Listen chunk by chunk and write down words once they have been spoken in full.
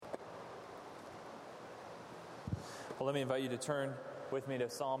Well, let me invite you to turn with me to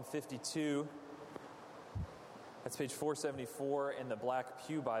Psalm 52. That's page 474 in the Black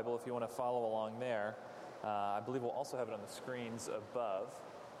Pew Bible if you want to follow along there. I believe we'll also have it on the screens above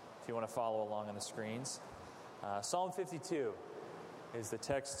if you want to follow along on the screens. Psalm 52 is the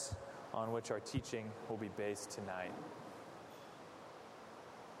text on which our teaching will be based tonight.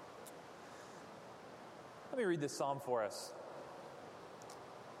 Let me read this psalm for us.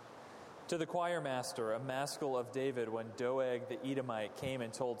 To the choir master, a maskil of David, when Doeg the Edomite came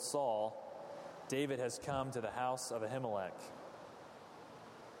and told Saul, David has come to the house of Ahimelech.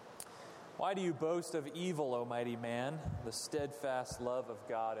 Why do you boast of evil, O mighty man? The steadfast love of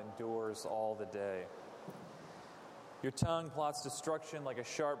God endures all the day. Your tongue plots destruction like a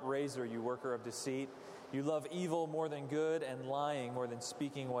sharp razor, you worker of deceit. You love evil more than good and lying more than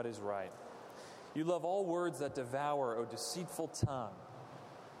speaking what is right. You love all words that devour, O deceitful tongue.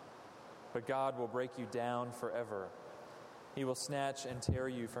 But God will break you down forever. He will snatch and tear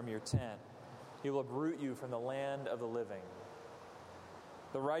you from your tent. He will uproot you from the land of the living.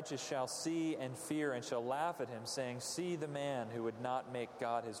 The righteous shall see and fear and shall laugh at him, saying, See the man who would not make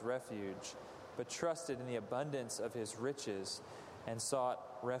God his refuge, but trusted in the abundance of his riches and sought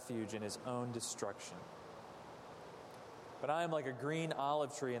refuge in his own destruction. But I am like a green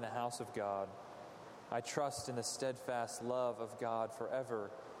olive tree in the house of God. I trust in the steadfast love of God forever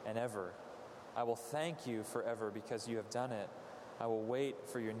and ever. I will thank you forever because you have done it. I will wait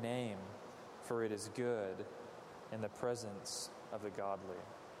for your name, for it is good in the presence of the godly.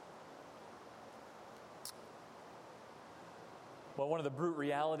 Well, one of the brute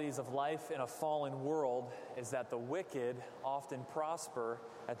realities of life in a fallen world is that the wicked often prosper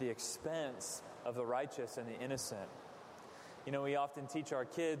at the expense of the righteous and the innocent. You know, we often teach our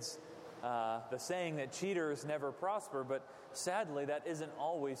kids the saying that cheaters never prosper, but sadly that isn't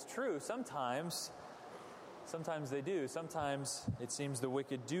always true. Sometimes they do. Sometimes it seems the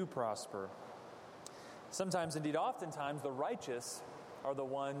wicked do prosper. Sometimes, indeed oftentimes, the righteous are the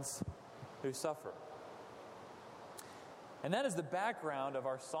ones who suffer. And that is the background of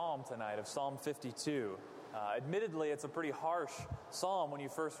our psalm tonight, of Psalm 52. Admittedly, it's a pretty harsh psalm when you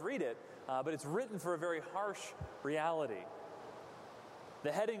first read it, but it's written for a very harsh reality.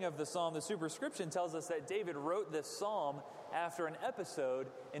 The heading of the psalm, the superscription, tells us that David wrote this psalm after an episode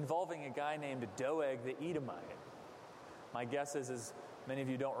involving a guy named Doeg the Edomite. My guess is, as many of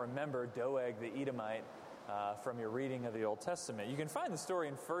you don't remember Doeg the Edomite from your reading of the Old Testament. You can find the story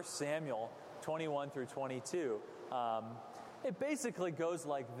in 1 Samuel 21 through 22. It basically goes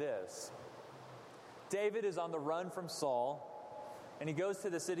like this. David is on the run from Saul, and he goes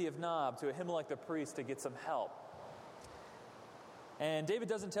to the city of Nob, to Ahimelech the priest, to get some help. And David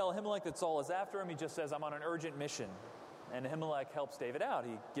doesn't tell Ahimelech that Saul is after him. He just says, I'm on an urgent mission. And Ahimelech helps David out.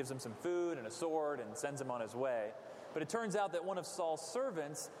 He gives him some food and a sword and sends him on his way. But it turns out that one of Saul's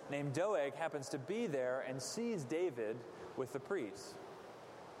servants, named Doeg, happens to be there and sees David with the priest.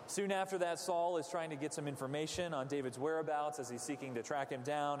 Soon after that, Saul is trying to get some information on David's whereabouts as he's seeking to track him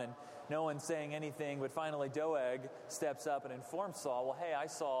down, and no one's saying anything. But finally, Doeg steps up and informs Saul, well, hey, I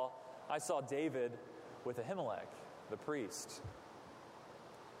saw David with Ahimelech, the priest.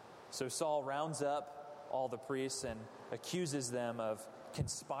 So Saul rounds up all the priests and accuses them of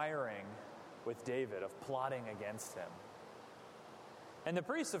conspiring with David, of plotting against him. And the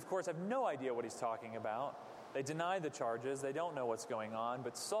priests, of course, have no idea what he's talking about. They deny the charges. They don't know what's going on.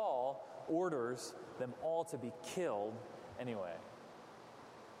 But Saul orders them all to be killed anyway.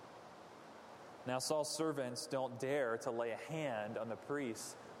 Now Saul's servants don't dare to lay a hand on the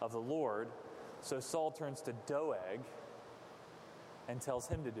priests of the Lord. So Saul turns to Doeg and tells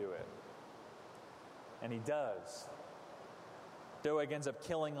him to do it. And he does. Doeg ends up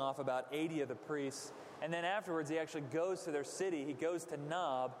killing off about 80 of the priests. And then afterwards, he actually goes to their city. He goes to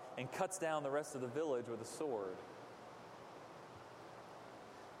Nob and cuts down the rest of the village with a sword.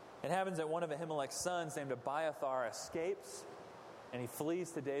 It happens that one of Ahimelech's sons, named Abiathar, escapes. And he flees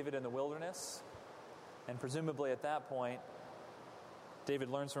to David in the wilderness. And presumably at that point, David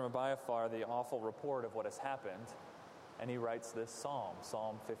learns from Abiathar the awful report of what has happened. And he writes this psalm,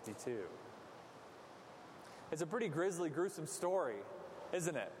 Psalm 52. It's a pretty grisly, gruesome story,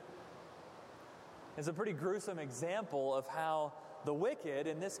 isn't it? It's a pretty gruesome example of how the wicked,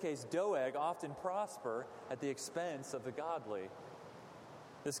 in this case Doeg, often prosper at the expense of the godly.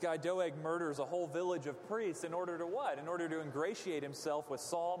 This guy Doeg murders a whole village of priests in order to what? In order to ingratiate himself with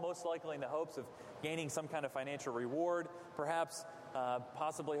Saul, most likely in the hopes of gaining some kind of financial reward, perhaps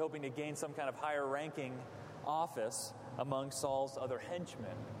possibly hoping to gain some kind of higher ranking office among Saul's other henchmen.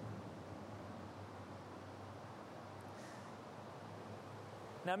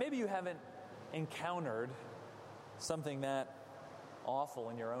 Now, maybe you haven't encountered something that awful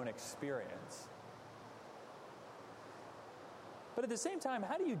in your own experience. But at the same time,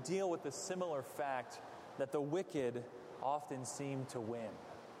 how do you deal with the similar fact that the wicked often seem to win?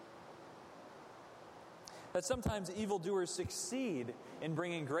 That sometimes evildoers succeed in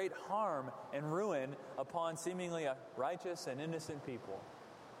bringing great harm and ruin upon seemingly righteous and innocent people.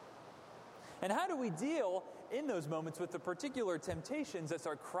 And how do we deal in those moments with the particular temptations that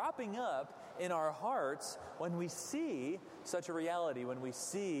start cropping up in our hearts when we see such a reality, when we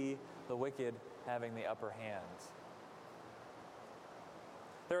see the wicked having the upper hand?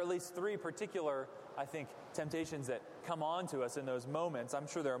 There are at least three particular, I think, temptations that come on to us in those moments. I'm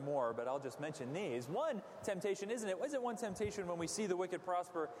sure there are more, but I'll just mention these. One temptation, isn't one temptation when we see the wicked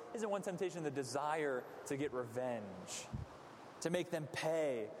prosper, isn't one temptation the desire to get revenge, to make them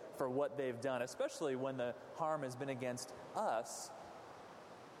pay for what they've done, especially when the harm has been against us?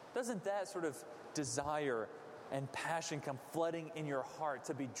 Doesn't that sort of desire and passion come flooding in your heart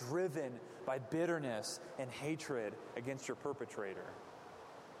to be driven by bitterness and hatred against your perpetrator?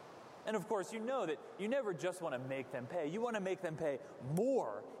 And of course, you know that you never just want to make them pay. You want to make them pay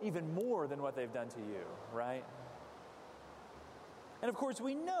more, even more than what they've done to you, right? And of course,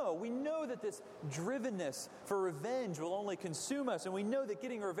 we know that this drivenness for revenge will only consume us. And we know that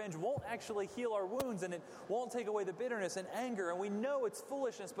getting revenge won't actually heal our wounds, and it won't take away the bitterness and anger. And we know it's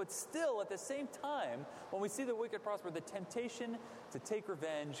foolishness, but still, at the same time, when we see the wicked prosper, the temptation to take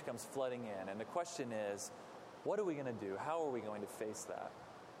revenge comes flooding in. And the question is, what are we going to do? How are we going to face that?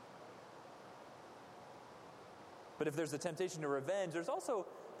 But if there's a temptation to revenge, don't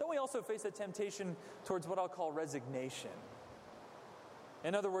we also face a temptation towards what I'll call resignation?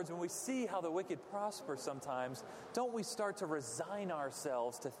 In other words, when we see how the wicked prosper sometimes, don't we start to resign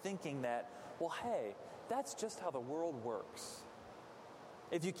ourselves to thinking that, well, hey, that's just how the world works.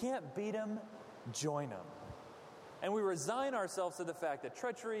 If you can't beat them, join them. And we resign ourselves to the fact that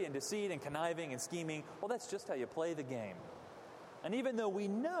treachery and deceit and conniving and scheming, well, that's just how you play the game. And even though we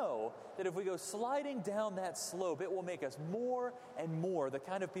know that if we go sliding down that slope, it will make us more and more the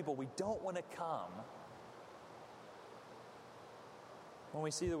kind of people we don't want to come, when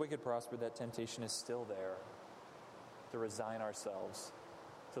we see the wicked prosper, that temptation is still there to resign ourselves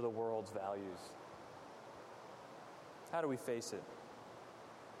to the world's values. How do we face it?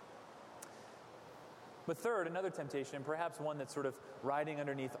 But third, another temptation, and perhaps one that's sort of riding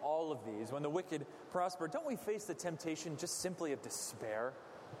underneath all of these, when the wicked prosper, don't we face the temptation just simply of despair?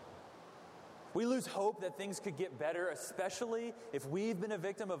 We lose hope that things could get better, especially if we've been a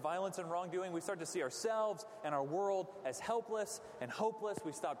victim of violence and wrongdoing. We start to see ourselves and our world as helpless and hopeless.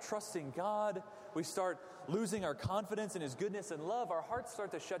 We stop trusting God. We start losing our confidence in His goodness and love. Our hearts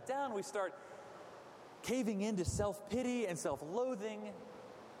start to shut down. We start caving into self-pity and self-loathing.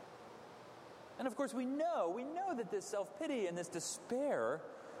 And of course, we know that this self-pity and this despair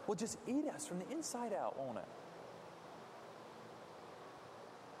will just eat us from the inside out, won't it?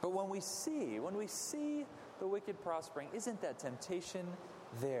 But when we see the wicked prospering, isn't that temptation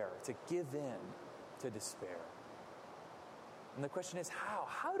there to give in to despair? And the question is, how?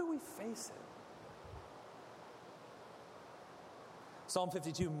 How do we face it? Psalm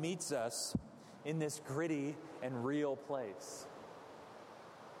 52 meets us in this gritty and real place.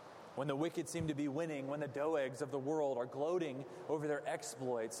 When the wicked seem to be winning, when the Doegs of the world are gloating over their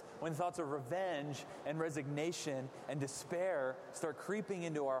exploits, when thoughts of revenge and resignation and despair start creeping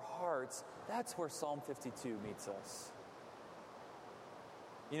into our hearts, that's where Psalm 52 meets us.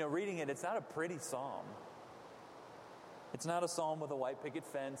 You know, reading it, it's not a pretty psalm. It's not a psalm with a white picket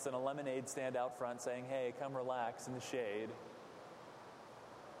fence and a lemonade stand out front saying, hey, come relax in the shade.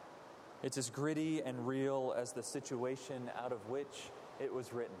 It's as gritty and real as the situation out of which it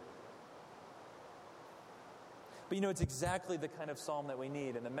was written. But you know, it's exactly the kind of psalm that we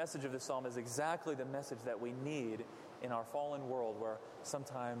need, and the message of the psalm is exactly the message that we need in our fallen world where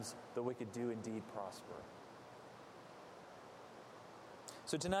sometimes the wicked do indeed prosper.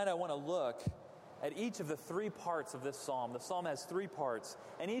 So tonight I want to look at each of the three parts of this psalm. The psalm has three parts,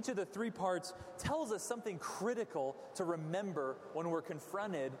 and each of the three parts tells us something critical to remember when we're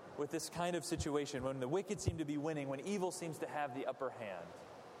confronted with this kind of situation, when the wicked seem to be winning, when evil seems to have the upper hand.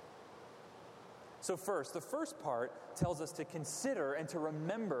 So first, the first part tells us to consider and to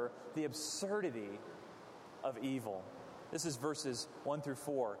remember the absurdity of evil. This is verses 1 through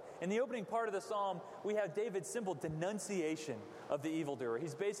 4. In the opening part of the psalm, we have David's simple denunciation of the evildoer.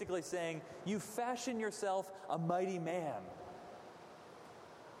 He's basically saying, you fashion yourself a mighty man.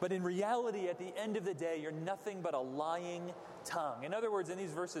 But in reality, at the end of the day, you're nothing but a lying tongue. In other words, in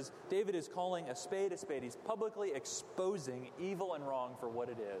these verses, David is calling a spade a spade. He's publicly exposing evil and wrong for what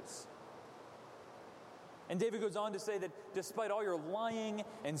it is. And David goes on to say that despite all your lying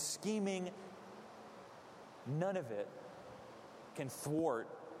and scheming, none of it can thwart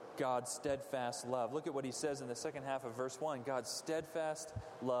God's steadfast love. Look at what he says in the second half of verse 1. God's steadfast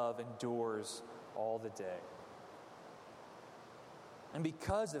love endures all the day. And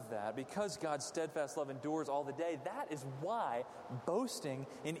because of that, because God's steadfast love endures all the day, that is why boasting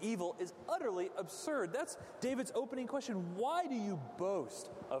in evil is utterly absurd. That's David's opening question. Why do you boast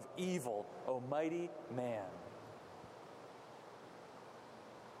of evil, O mighty man?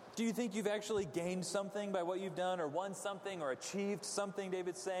 Do you think you've actually gained something by what you've done, or won something, or achieved something,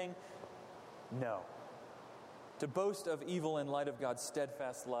 David's saying? No. To boast of evil in light of God's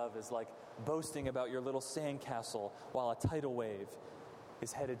steadfast love is like boasting about your little sandcastle while a tidal wave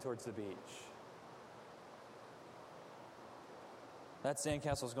is headed towards the beach. That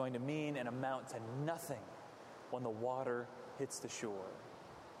sandcastle is going to mean and amount to nothing when the water hits the shore.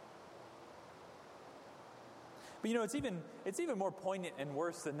 But it's even more poignant and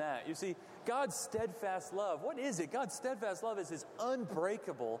worse than that. You see, God's steadfast love, what is it? God's steadfast love is His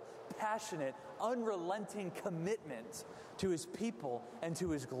unbreakable, passionate, unrelenting commitment to His people and to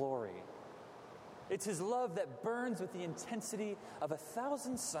His glory. It's His love that burns with the intensity of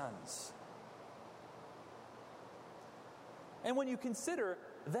 1,000 suns. And when you consider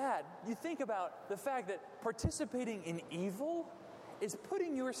that, you think about the fact that participating in evil is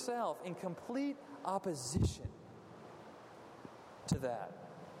putting yourself in complete opposition to that,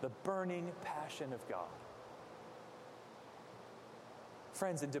 the burning passion of God.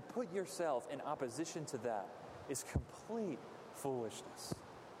 Friends, and to put yourself in opposition to that is complete foolishness,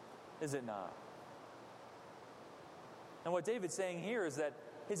 is it not? And what David's saying here is that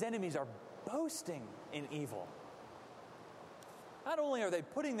his enemies are boasting in evil. Not only are they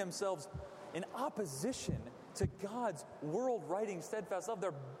putting themselves in opposition to God's world-righting steadfast love,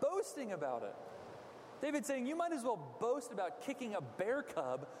 they're boasting about it. David's saying you might as well boast about kicking a bear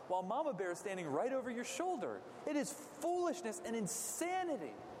cub while Mama Bear is standing right over your shoulder. It is foolishness and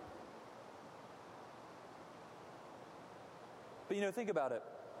insanity. But think about it.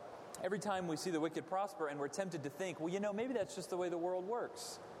 Every time we see the wicked prosper and we're tempted to think, well, maybe that's just the way the world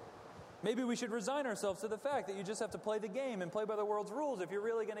works. Maybe we should resign ourselves to the fact that you just have to play the game and play by the world's rules if you're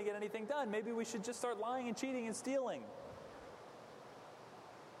really going to get anything done. Maybe we should just start lying and cheating and stealing.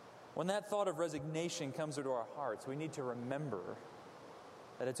 When that thought of resignation comes into our hearts, we need to remember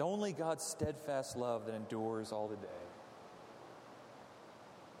that it's only God's steadfast love that endures all the day.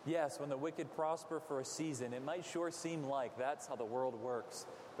 Yes, when the wicked prosper for a season, it might sure seem like that's how the world works.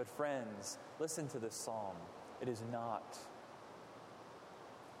 But friends, listen to this psalm. It is not.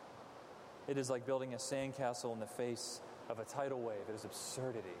 It is like building a sandcastle in the face of a tidal wave. It is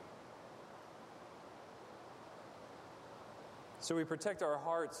absurdity. So we protect our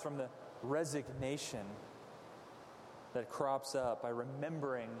hearts from the resignation that crops up by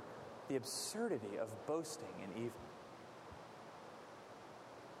remembering the absurdity of boasting in evil.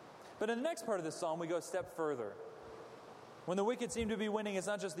 But in the next part of the psalm, we go a step further. When the wicked seem to be winning, it's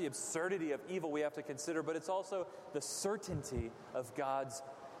not just the absurdity of evil we have to consider, but it's also the certainty of God's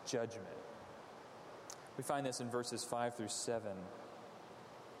judgment. We find this in verses 5 through 7.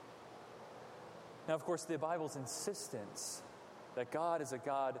 Now, of course, the Bible's insistence that God is a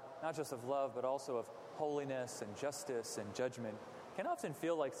God not just of love, but also of holiness and justice and judgment can often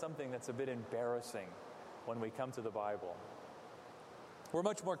feel like something that's a bit embarrassing when we come to the Bible. We're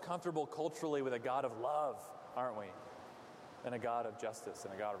much more comfortable culturally with a God of love, aren't we, than a God of justice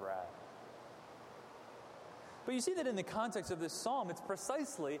and a God of wrath. But you see that in the context of this psalm, it's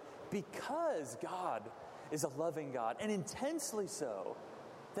precisely because God is a loving God, and intensely so,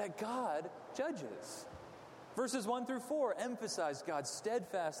 that God judges. Verses 1 through 4 emphasize God's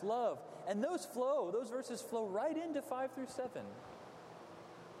steadfast love, and those verses flow right into 5 through 7.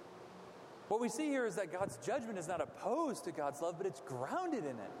 What we see here is that God's judgment is not opposed to God's love, but it's grounded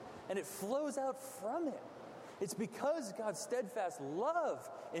in it, and it flows out from it. It's because God's steadfast love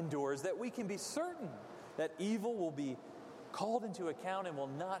endures that we can be certain that evil will be called into account and will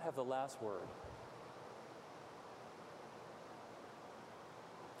not have the last word.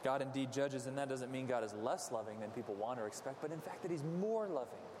 God indeed judges, and that doesn't mean God is less loving than people want or expect, but in fact that He's more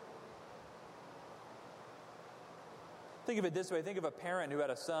loving. Think of it this way. Think of a parent who had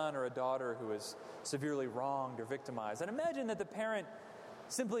a son or a daughter who was severely wronged or victimized. And imagine that the parent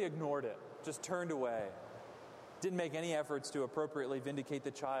simply ignored it, just turned away, didn't make any efforts to appropriately vindicate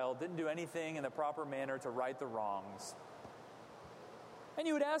the child, didn't do anything in the proper manner to right the wrongs. And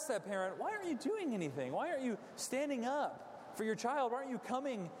you would ask that parent, why aren't you doing anything? Why aren't you standing up for your child? Why aren't you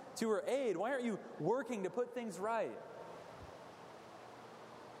coming to her aid? Why aren't you working to put things right?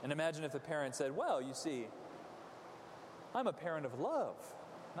 And imagine if the parent said, well, you see, I'm a parent of love,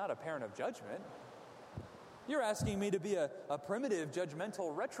 not a parent of judgment. You're asking me to be a primitive,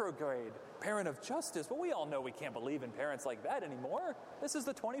 judgmental, retrograde parent of justice. Well, we all know we can't believe in parents like that anymore. This is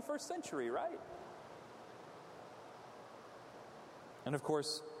the 21st century, right? And of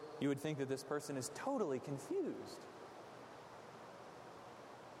course, you would think that this person is totally confused.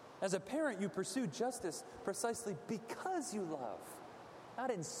 As a parent, you pursue justice precisely because you love, not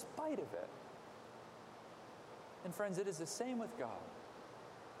in spite of it. And friends, it is the same with God.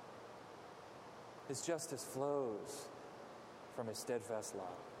 His justice flows from His steadfast love.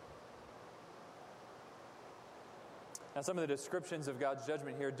 Now, some of the descriptions of God's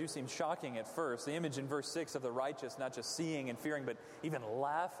judgment here do seem shocking at first. The image in verse 6 of the righteous not just seeing and fearing, but even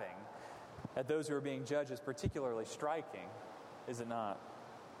laughing at those who are being judged is particularly striking, is it not?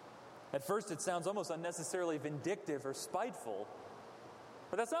 At first, it sounds almost unnecessarily vindictive or spiteful.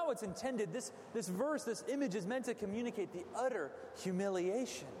 But that's not what's intended. This verse, this image is meant to communicate the utter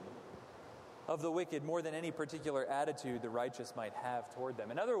humiliation of the wicked more than any particular attitude the righteous might have toward them.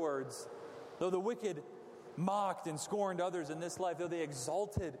 In other words, though the wicked mocked and scorned others in this life, though they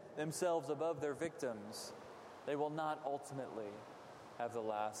exalted themselves above their victims, they will not ultimately have the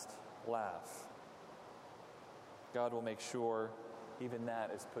last laugh. God will make sure even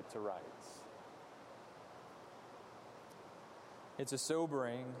that is put to rights. It's a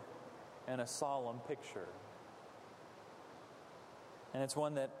sobering and a solemn picture. And it's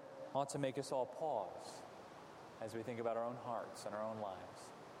one that ought to make us all pause as we think about our own hearts and our own lives.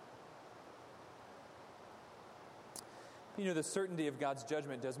 You know, the certainty of God's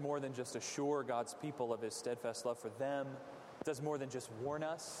judgment does more than just assure God's people of His steadfast love for them. It does more than just warn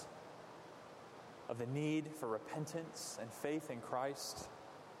us of the need for repentance and faith in Christ.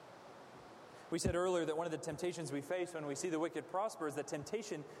 We said earlier that one of the temptations we face when we see the wicked prosper is the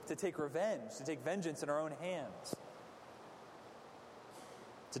temptation to take revenge, to take vengeance in our own hands,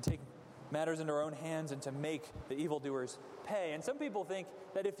 to take matters into our own hands and to make the evildoers pay. And some people think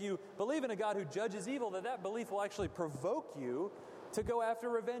that if you believe in a God who judges evil, that belief will actually provoke you to go after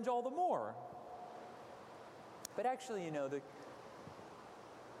revenge all the more. But actually, you know,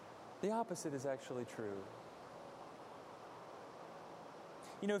 the opposite is actually true.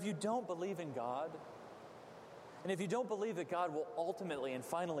 You know, if you don't believe in God, and if you don't believe that God will ultimately and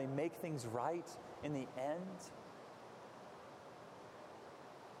finally make things right in the end,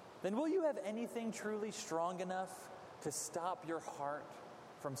 then will you have anything truly strong enough to stop your heart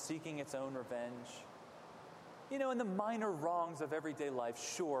from seeking its own revenge? You know, in the minor wrongs of everyday life,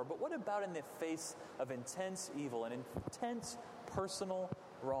 sure, but what about in the face of intense evil and intense personal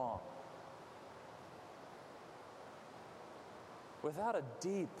wrong? Without a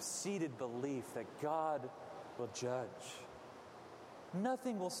deep-seated belief that God will judge,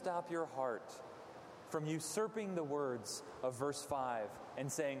 nothing will stop your heart from usurping the words of verse 5 and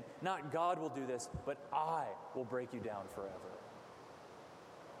saying, not God will do this, but I will break you down forever.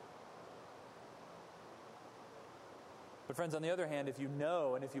 But friends, on the other hand, if you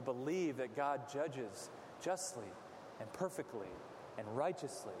know and if you believe that God judges justly and perfectly and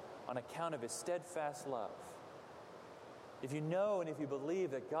righteously on account of His steadfast love, if you know and if you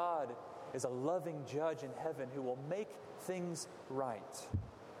believe that God is a loving judge in heaven who will make things right,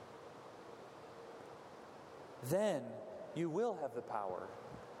 then you will have the power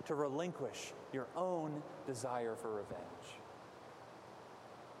to relinquish your own desire for revenge.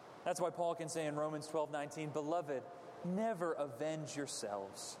 That's why Paul can say in Romans 12:19, "Beloved, never avenge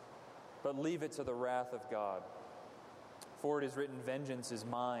yourselves, but leave it to the wrath of God. For it is written, 'Vengeance is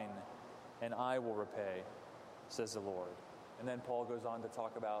mine, and I will repay,' says the Lord." And then Paul goes on to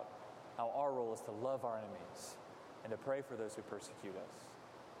talk about how our role is to love our enemies and to pray for those who persecute us.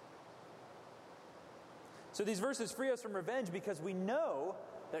 So these verses free us from revenge because we know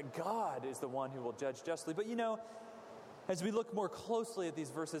that God is the one who will judge justly. But you know, as we look more closely at these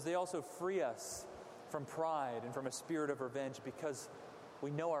verses, they also free us from pride and from a spirit of revenge because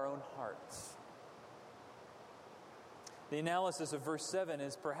we know our own hearts. The analysis of verse 7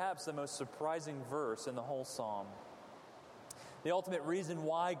 is perhaps the most surprising verse in the whole psalm. The ultimate reason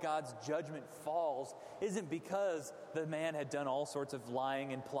why God's judgment falls isn't because the man had done all sorts of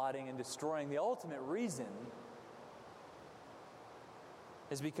lying and plotting and destroying. The ultimate reason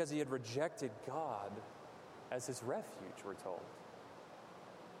is because he had rejected God as his refuge, we're told.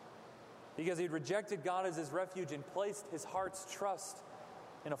 Because he had rejected God as his refuge and placed his heart's trust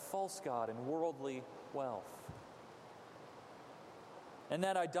in a false god and worldly wealth. And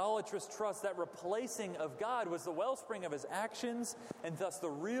that idolatrous trust, that replacing of God, was the wellspring of his actions and thus the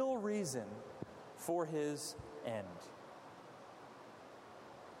real reason for his end.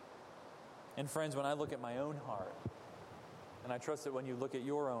 And friends, when I look at my own heart, and I trust that when you look at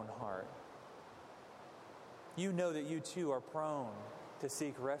your own heart, you know that you too are prone to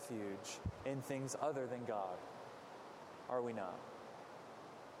seek refuge in things other than God. Are we not?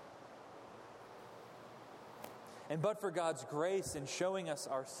 And but for God's grace in showing us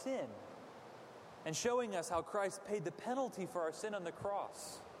our sin and showing us how Christ paid the penalty for our sin on the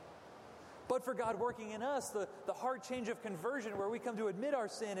cross, but for God working in us the heart change of conversion where we come to admit our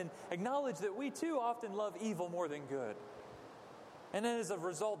sin and acknowledge that we too often love evil more than good, and then as a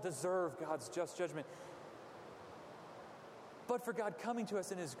result deserve God's just judgment. But for God coming to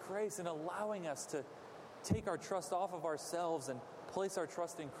us in His grace and allowing us to take our trust off of ourselves and place our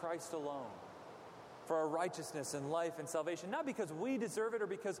trust in Christ alone for our righteousness and life and salvation, not because we deserve it or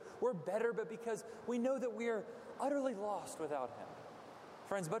because we're better, but because we know that we are utterly lost without Him.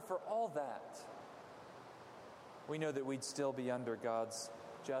 Friends, but for all that, we know that we'd still be under God's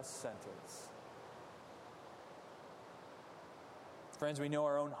just sentence. Friends, we know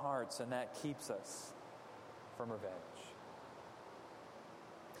our own hearts, and that keeps us from revenge.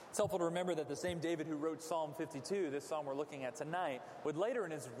 It's helpful to remember that the same David who wrote Psalm 52, this psalm we're looking at tonight, would later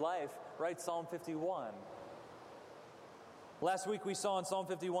in his life write Psalm 51. Last week we saw in Psalm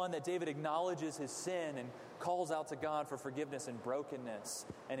 51 that David acknowledges his sin and calls out to God for forgiveness in brokenness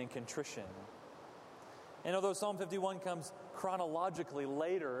and in contrition. And although Psalm 51 comes chronologically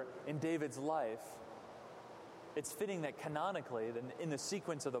later in David's life, it's fitting that canonically, in the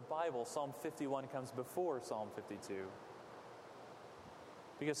sequence of the Bible, Psalm 51 comes before Psalm 52.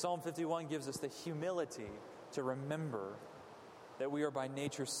 Because Psalm 51 gives us the humility to remember that we are by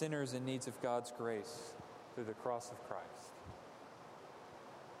nature sinners in needs of God's grace through the cross of Christ.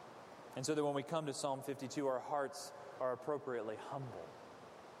 And so that when we come to Psalm 52, our hearts are appropriately humble.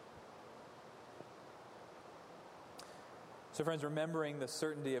 So friends, remembering the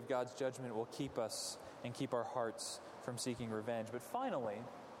certainty of God's judgment will keep us and keep our hearts from seeking revenge. But finally,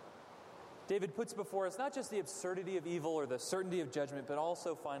 David puts before us not just the absurdity of evil or the certainty of judgment, but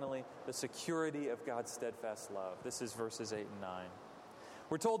also, finally, the security of God's steadfast love. This is verses 8 and 9.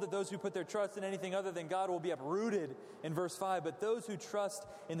 We're told that those who put their trust in anything other than God will be uprooted in verse 5, but those who trust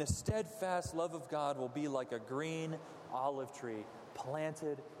in the steadfast love of God will be like a green olive tree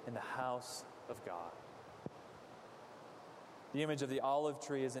planted in the house of God. The image of the olive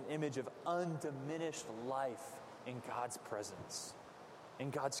tree is an image of undiminished life in God's presence, in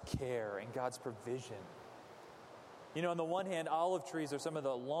God's care, in God's provision. You know, on the one hand, olive trees are some of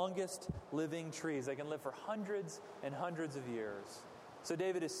the longest living trees. They can live for hundreds and hundreds of years. So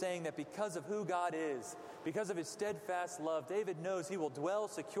David is saying that because of who God is, because of His steadfast love, David knows he will dwell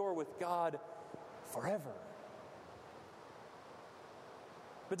secure with God forever.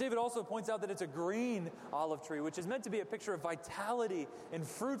 But David also points out that it's a green olive tree, which is meant to be a picture of vitality and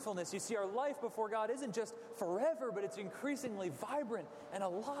fruitfulness. You see, our life before God isn't just forever, but it's increasingly vibrant and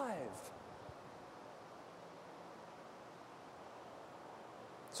alive.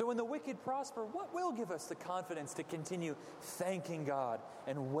 So when the wicked prosper, what will give us the confidence to continue thanking God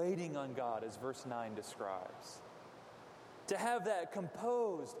and waiting on God, as verse 9 describes? To have that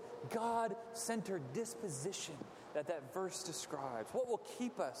composed, God-centered disposition that verse describes. What will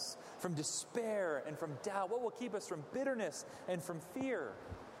keep us from despair and from doubt? What will keep us from bitterness and from fear?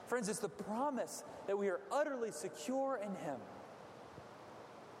 Friends, it's the promise that we are utterly secure in Him.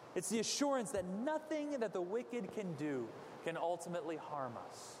 It's the assurance that nothing that the wicked can do can ultimately harm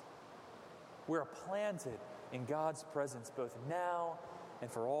us. We're planted in God's presence both now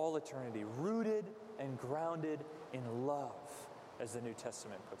and for all eternity, rooted and grounded in love, as the New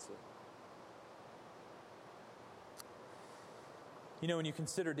Testament puts it. You know, when you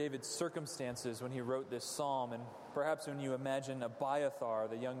consider David's circumstances when he wrote this psalm, and perhaps when you imagine Abiathar,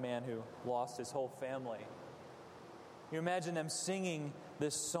 the young man who lost his whole family, you imagine them singing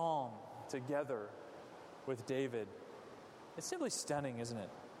this psalm together with David. It's simply stunning, isn't it?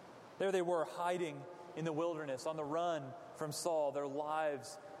 There they were, hiding in the wilderness, on the run from Saul, their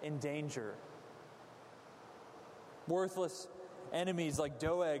lives in danger. Worthless enemies like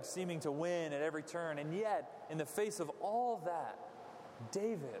Doeg seeming to win at every turn. And yet, in the face of all that,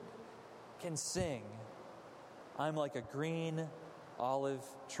 David can sing, "I'm like a green olive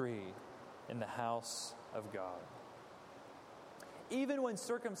tree in the house of God." Even when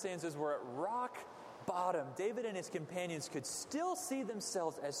circumstances were at rock bottom, David and his companions could still see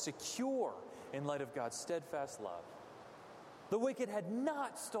themselves as secure in light of God's steadfast love. The wicked had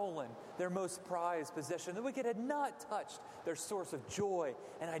not stolen their most prized possession. The wicked had not touched their source of joy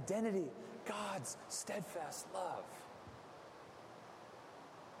and identity, God's steadfast love.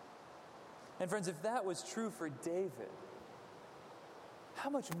 And friends, if that was true for David, how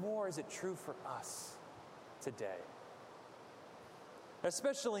much more is it true for us today?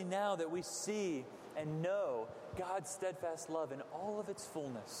 Especially now that we see and know God's steadfast love in all of its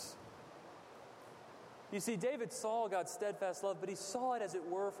fullness. You see, David saw God's steadfast love, but he saw it, as it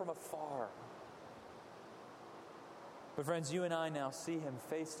were, from afar. But friends, you and I now see him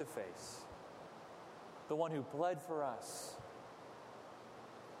face to face, the one who bled for us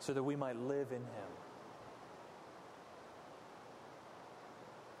so that we might live in him.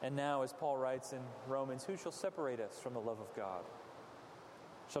 And now, as Paul writes in Romans, who shall separate us from the love of God?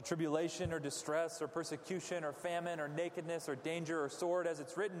 Shall tribulation or distress or persecution or famine or nakedness or danger or sword, as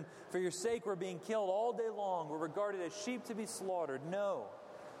it's written, for your sake we're being killed all day long, we're regarded as sheep to be slaughtered. No,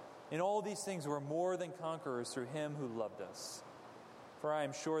 in all these things we're more than conquerors through him who loved us. For I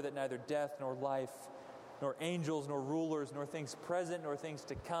am sure that neither death nor life, nor angels nor rulers, nor things present nor things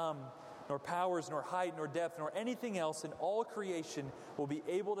to come, nor powers, nor height, nor depth, nor anything else in all creation will be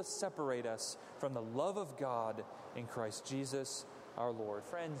able to separate us from the love of God in Christ Jesus our Lord.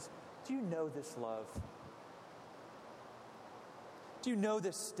 Friends, do you know this love? Do you know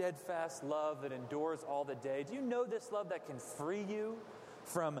this steadfast love that endures all the day? Do you know this love that can free you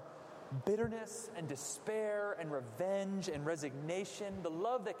from bitterness and despair and revenge and resignation? The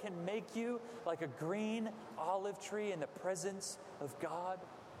love that can make you like a green olive tree in the presence of God?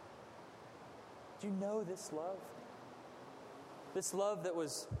 Do you know this love? This love that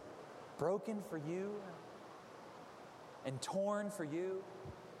was broken for you and torn for you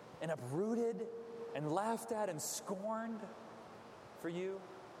and uprooted and laughed at and scorned for you,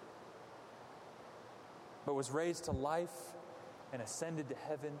 but was raised to life and ascended to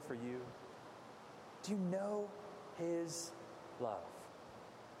heaven for you. Do you know his love?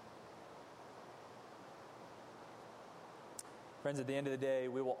 Friends, at the end of the day,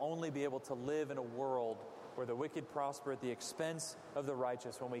 we will only be able to live in a world where the wicked prosper at the expense of the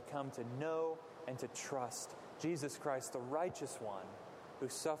righteous when we come to know and to trust Jesus Christ, the righteous one who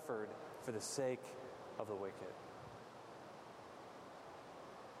suffered for the sake of the wicked.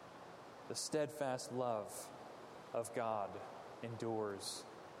 The steadfast love of God endures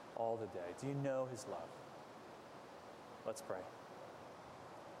all the day. Do you know his love? Let's pray.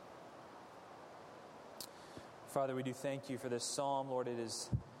 Father, we do thank you for this psalm. Lord, it is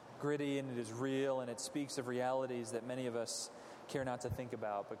gritty and it is real and it speaks of realities that many of us care not to think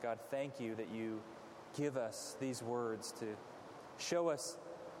about. But God, thank you that you give us these words to show us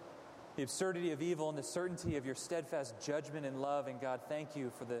the absurdity of evil and the certainty of your steadfast judgment and love. And God, thank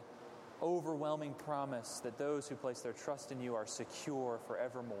you for the overwhelming promise that those who place their trust in you are secure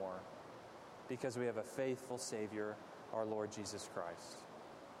forevermore because we have a faithful Savior, our Lord Jesus Christ.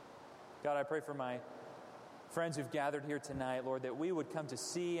 God, I pray for my friends who've gathered here tonight, Lord, that we would come to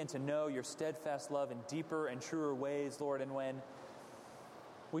see and to know your steadfast love in deeper and truer ways, Lord. And when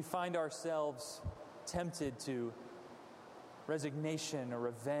we find ourselves tempted to resignation or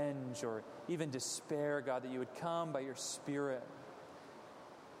revenge or even despair, God, that you would come by your Spirit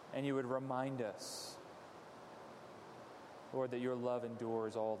and you would remind us, Lord, that your love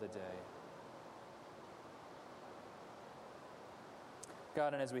endures all the day.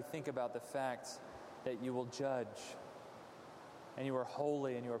 God, and as we think about the fact that you will judge and you are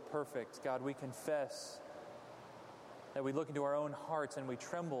holy and you are perfect, God, we confess that we look into our own hearts and we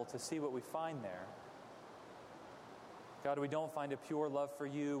tremble to see what we find there. God, we don't find a pure love for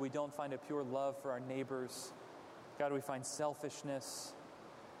you. We don't find a pure love for our neighbors. God, we find selfishness.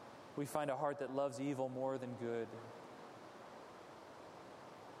 We find a heart that loves evil more than good.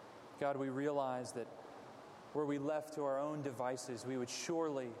 God, we realize that were we left to our own devices, we would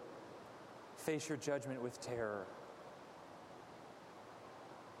surely face your judgment with terror.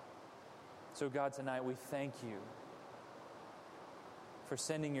 So God, tonight we thank you for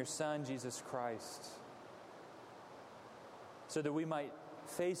sending your Son, Jesus Christ, so that we might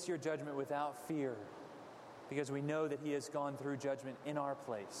face your judgment without fear, because we know that he has gone through judgment in our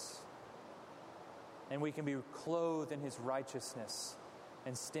place. And we can be clothed in his righteousness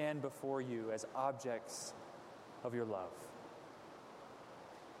and stand before you as objects of your love.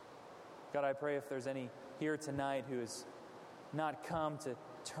 God, I pray if there's any here tonight who has not come to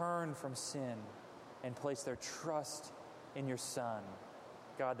turn from sin and place their trust in your Son,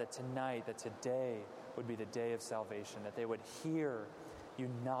 God, that tonight, that today would be the day of salvation, that they would hear you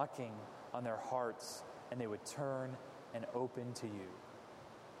knocking on their hearts and they would turn and open to you.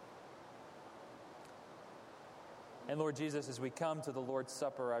 And Lord Jesus, as we come to the Lord's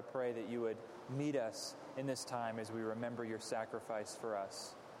Supper, I pray that you would meet us in this time as we remember your sacrifice for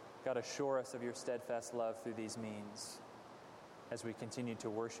us. God, assure us of your steadfast love through these means as we continue to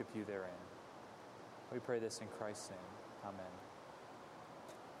worship you therein. We pray this in Christ's name. Amen.